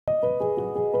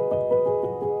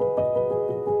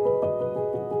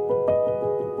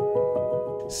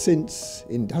Since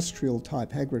industrial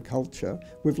type agriculture,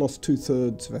 we've lost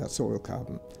 2/3 of our soil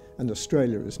carbon, and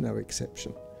Australia is no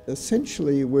exception.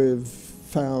 Essentially, we've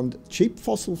found cheap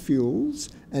fossil fuels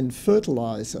and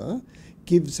fertiliser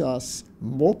gives us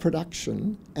more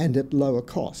production and at lower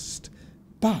cost.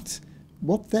 But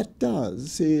what that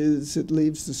does is it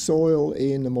leaves the soil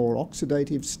in a more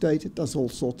oxidative state. It does all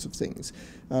sorts of things.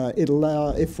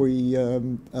 If we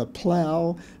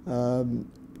plough,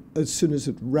 as soon as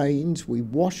it rains, we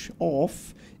wash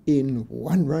off in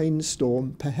one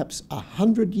rainstorm perhaps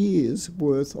 100 years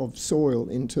worth of soil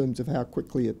in terms of how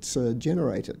quickly it's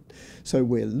generated. So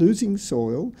we're losing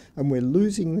soil and we're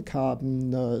losing the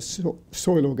carbon,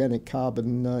 soil organic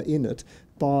carbon in it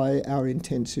by our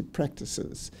intensive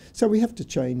practices. So we have to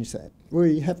change that.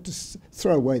 We have to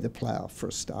throw away the plough for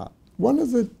a start. One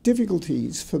of the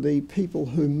difficulties for the people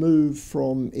who move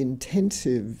from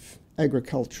intensive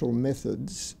agricultural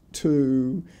methods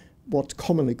to what's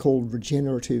commonly called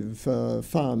regenerative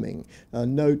farming,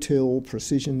 no-till,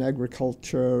 precision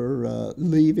agriculture,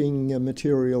 leaving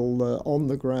material on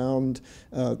the ground,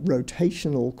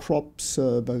 rotational crops,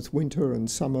 both winter and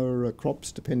summer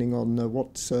crops, depending on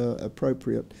what's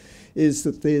appropriate, is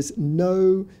that there's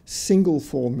no single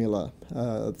formula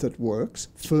that works,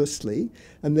 firstly,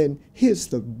 and then here's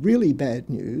the really bad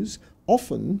news.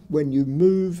 Often, when you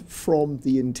move from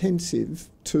the intensive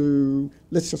to,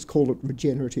 let's just call it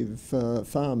regenerative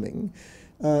farming,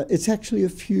 it's actually a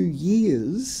few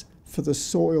years for the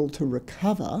soil to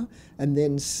recover and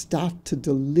then start to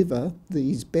deliver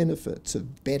these benefits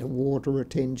of better water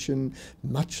retention,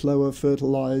 much lower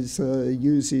fertiliser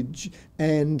usage,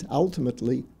 and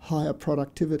ultimately higher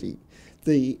productivity.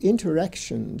 The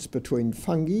interactions between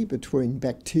fungi, between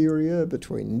bacteria,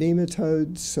 between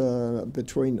nematodes,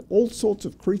 between all sorts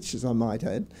of creatures, I might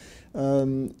add,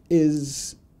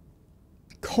 is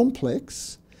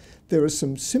complex. There are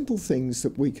some simple things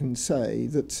that we can say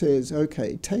that says,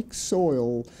 okay, take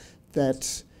soil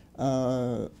that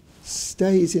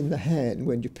stays in the hand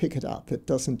when you pick it up. It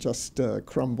doesn't just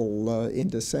crumble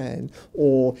into sand,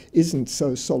 or isn't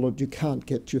so solid you can't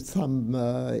get your thumb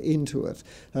into it.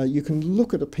 You can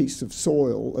look at a piece of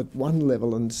soil at one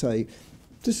level and say,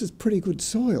 this is pretty good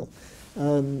soil.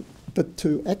 But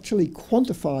to actually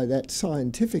quantify that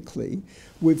scientifically,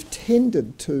 we've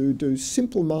tended to do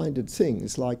simple-minded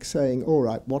things like saying, all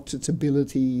right, what's its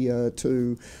ability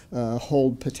to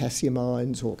hold potassium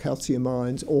ions or calcium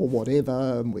ions or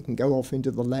whatever, and we can go off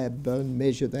into the lab and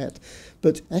measure that.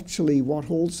 But actually what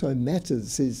also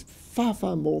matters is far,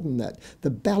 far more than that. The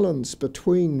balance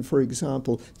between, for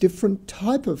example, different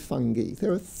type of fungi.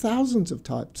 There are thousands of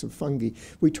types of fungi.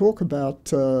 We talk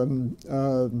about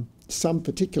some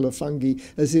particular fungi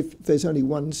as if there's only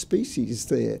one species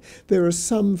there. There are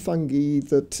some fungi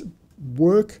that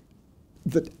work,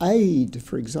 that aid,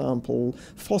 for example,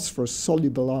 phosphorus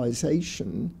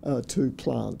solubilization to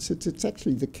plants. It's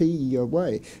actually the key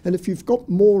way. And if you've got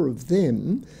more of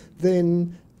them,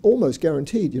 then almost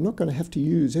guaranteed you're not going to have to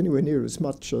use anywhere near as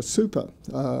much super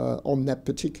on that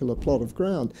particular plot of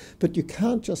ground. But you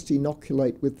can't just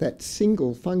inoculate with that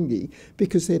single fungi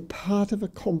because they're part of a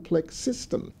complex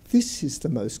system. This is the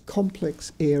most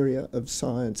complex area of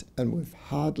science and we've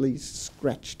hardly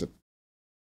scratched it.